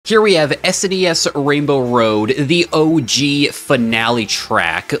Here we have SNES Rainbow Road, the OG finale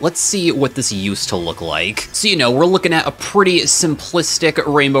track. Let's see what this used to look like. So, you know, we're looking at a pretty simplistic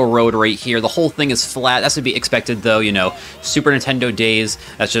Rainbow Road right here. The whole thing is flat. That's to be expected, though, you know, Super Nintendo days.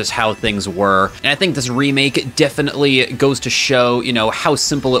 That's just how things were. And I think this remake definitely goes to show, you know, how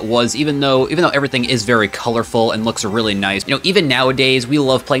simple it was, even though everything is very colorful and looks really nice. You know, even nowadays, we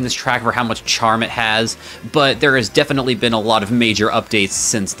love playing this track for how much charm it has, but there has definitely been a lot of major updates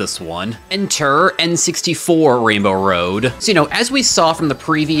since this one. Enter N64 Rainbow Road. So, you know, as we saw from the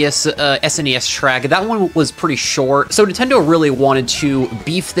previous SNES track, that one was pretty short, so Nintendo really wanted to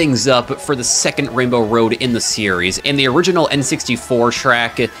beef things up for the second Rainbow Road in the series. In the original N64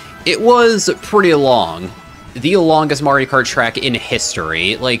 track, it was pretty long. The longest Mario Kart track in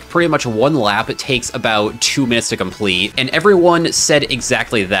history. Like, pretty much one lap, it takes about 2 minutes to complete, and everyone said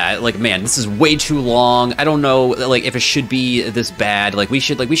exactly that. Like, man, this is way too long. I don't know, like, if it should be this bad. Like, we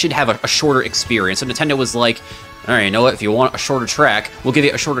should have a shorter experience. So Nintendo was like, all right, you know what? If you want a shorter track, we'll give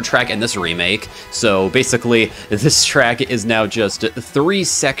you a shorter track in this remake. So basically, this track is now just 3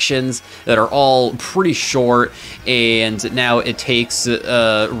 sections that are all pretty short, and now it takes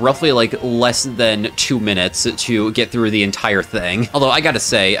roughly like less than 2 minutes to get through the entire thing. Although I gotta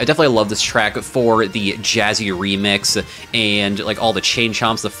say, I definitely love this track for the jazzy remix and like all the chain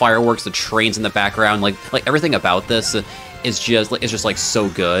chomps, the fireworks, the trains in the background, like everything about this is just like so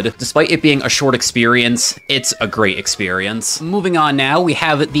good. Despite it being a short experience, it's a great experience. Moving on now, we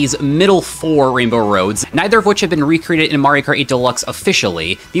have these middle 4 Rainbow Roads, neither of which have been recreated in Mario Kart 8 Deluxe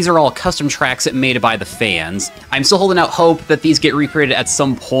officially. These are all custom tracks made by the fans. I'm still holding out hope that these get recreated at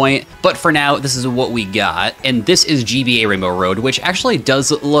some point, but for now, this is what we got. And this is GBA Rainbow Road, which actually does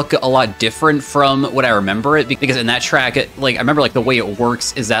look a lot different from what I remember it, because in that track, like, I remember like the way it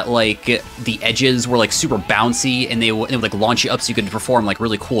works is that like the edges were like super bouncy, and they would like launch you up so you could perform like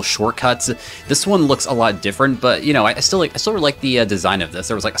really cool shortcuts. This one looks a lot different, but you know, I still really like the design of this.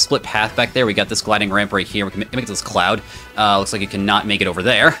 There was like a split path back there. We got this gliding ramp right here. We can make this cloud. Looks like you cannot make it over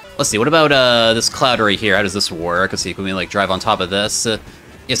there. Let's see, what about this cloud right here? How does this work? Let's see, can we like drive on top of this?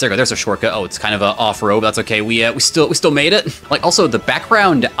 Yes, there we go. There's a shortcut. Oh, it's kind of off-road. That's okay. We still made it. Like, also the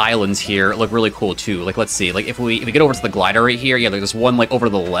background islands here look really cool too. Like, let's see. Like, if we get over to the glider right here, yeah, there's this one like over to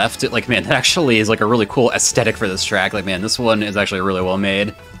the left. Like, man, that actually is like a really cool aesthetic for this track. Like, man, this one is actually really well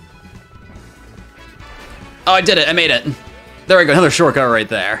made. Oh, I did it. I made it. There we go, another shortcut right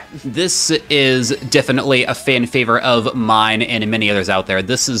there. This is definitely a fan favorite of mine and many others out there.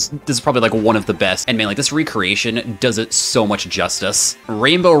 This is probably like one of the best, and man, like this recreation does it so much justice.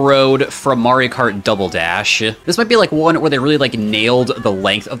 Rainbow Road from Mario Kart Double Dash. This might be like one where they really like nailed the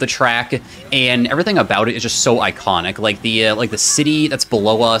length of the track, and everything about it is just so iconic. Like the city that's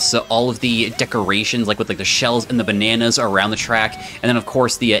below us, all of the decorations, like with like the shells and the bananas around the track, and then of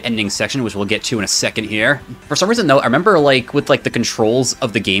course the ending section, which we'll get to in a second here. For some reason though, I remember like with like the controls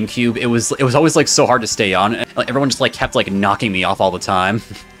of the GameCube, it was always like so hard to stay on. Like, everyone just like kept like knocking me off all the time.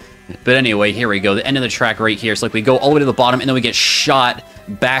 But anyway, here we go, the end of the track right here. So like we go all the way to the bottom and then we get shot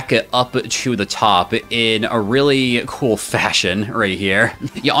back up to the top in a really cool fashion right here.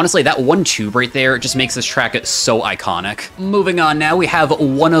 Yeah, honestly, that one tube right there just makes this track so iconic. Moving on now, we have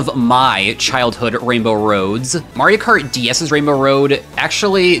one of my childhood Rainbow Roads. Mario Kart DS's Rainbow Road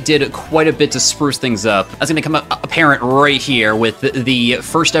actually did quite a bit to spruce things up. That's gonna come apparent right here with the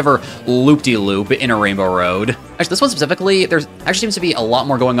first ever loop-de-loop in a Rainbow Road. Actually, this one specifically, there actually seems to be a lot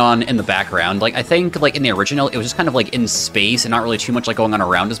more going on in the background. Like, I think, like, in the original, it was just kind of, like, in space and not really too much, like, going on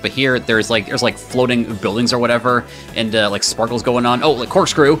around us. But here, there's like, floating buildings or whatever, and, like, sparkles going on. Oh, like,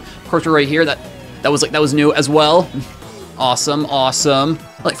 corkscrew right here. That was new as well. Awesome, awesome.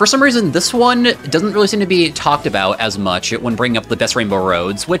 Like, for some reason, this one doesn't really seem to be talked about as much when bringing up the best Rainbow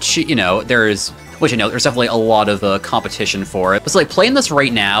Roads, which, you know, there's definitely a lot of competition for it. But, so, like, playing this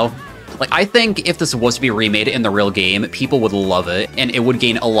right now, like, I think if this was to be remade in the real game, people would love it, and it would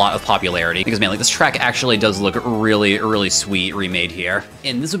gain a lot of popularity. Because, man, like, this track actually does look really, really sweet remade here.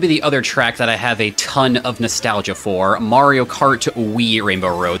 And this would be the other track that I have a ton of nostalgia for, Mario Kart Wii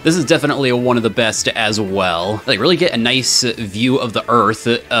Rainbow Road. This is definitely one of the best as well. Like, really get a nice view of the Earth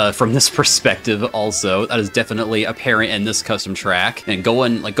from this perspective also. That is definitely apparent in this custom track. And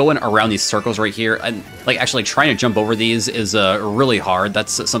going around these circles right here, and, like, actually trying to jump over these is really hard.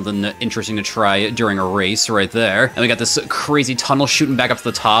 That's something interesting interesting to try during a race right there. And we got this crazy tunnel shooting back up to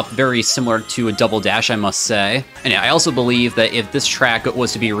the top, very similar to a Double Dash, I must say. And yeah, I also believe that if this track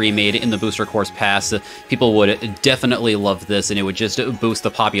was to be remade in the Booster Course Pass, people would definitely love this, and it would just boost the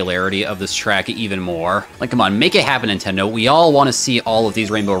popularity of this track even more. Like, come on, make it happen, Nintendo. We all want to see all of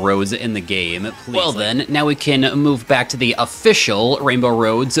these Rainbow Roads in the game. Please. Well then, now we can move back to the official Rainbow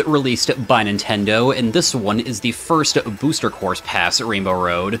Roads released by Nintendo, and this one is the first Booster Course Pass Rainbow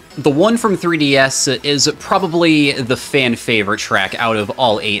Road. The one from 3DS is probably the fan favorite track out of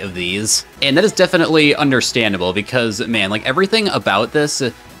all 8 of these, and that is definitely understandable because, man, like, everything about this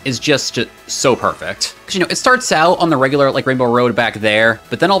is just so perfect. Because, you know, it starts out on the regular, like, Rainbow Road back there,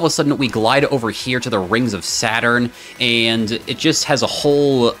 but then all of a sudden we glide over here to the Rings of Saturn, and it just has a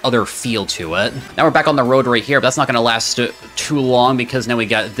whole other feel to it. Now we're back on the road right here, but that's not going to last too long, because now we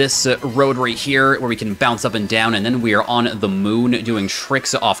got this road right here where we can bounce up and down, and then we are on the moon doing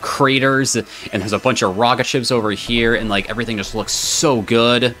tricks off craters, and there's a bunch of rocket ships over here, and, like, everything just looks so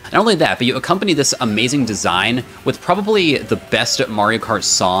good. Not only that, but you accompany this amazing design with probably the best Mario Kart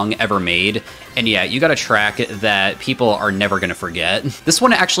song ever made. And yeah, you got a track that people are never going to forget. This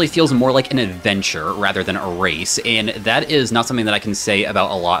one actually feels more like an adventure rather than a race, and that is not something that I can say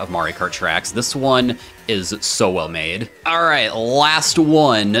about a lot of Mario Kart tracks. This one is so well made. All right, last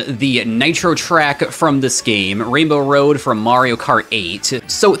one, the Nitro track from this game, Rainbow Road from Mario Kart 8.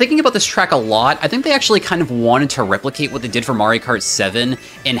 So thinking about this track a lot, I think they actually kind of wanted to replicate what they did for Mario Kart 7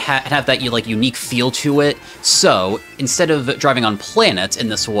 and have that like unique feel to it. So instead of driving on planets in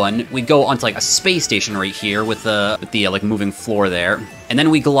this one, we go onto like a space station right here with the like moving floor there. And then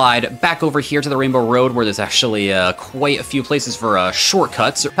we glide back over here to the Rainbow Road, where there's actually quite a few places for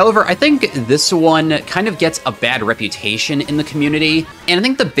shortcuts. However, I think this one kind of gets a bad reputation in the community, and I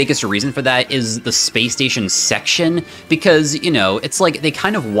think the biggest reason for that is the space station section, because, you know, it's like they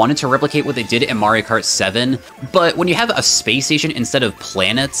kind of wanted to replicate what they did in Mario Kart 7, but when you have a space station instead of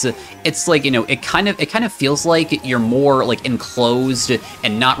planets, it's like, you know, it kind of feels like you're more like enclosed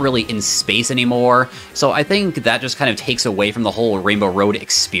and not really in space anymore. So I think that just kind of takes away from the whole Rainbow Road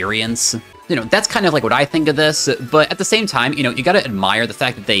experience. You know, that's kind of like what I think of this, but at the same time, you know, you gotta admire the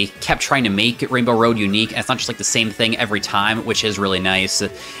fact that they kept trying to make Rainbow Road unique, and it's not just like the same thing every time, which is really nice.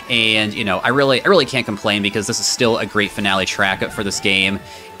 And, you know, I really can't complain, because this is still a great finale track for this game,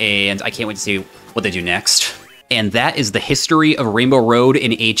 and I can't wait to see what they do next. And that is the history of Rainbow Road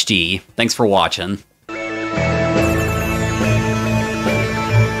in HD. Thanks for watching.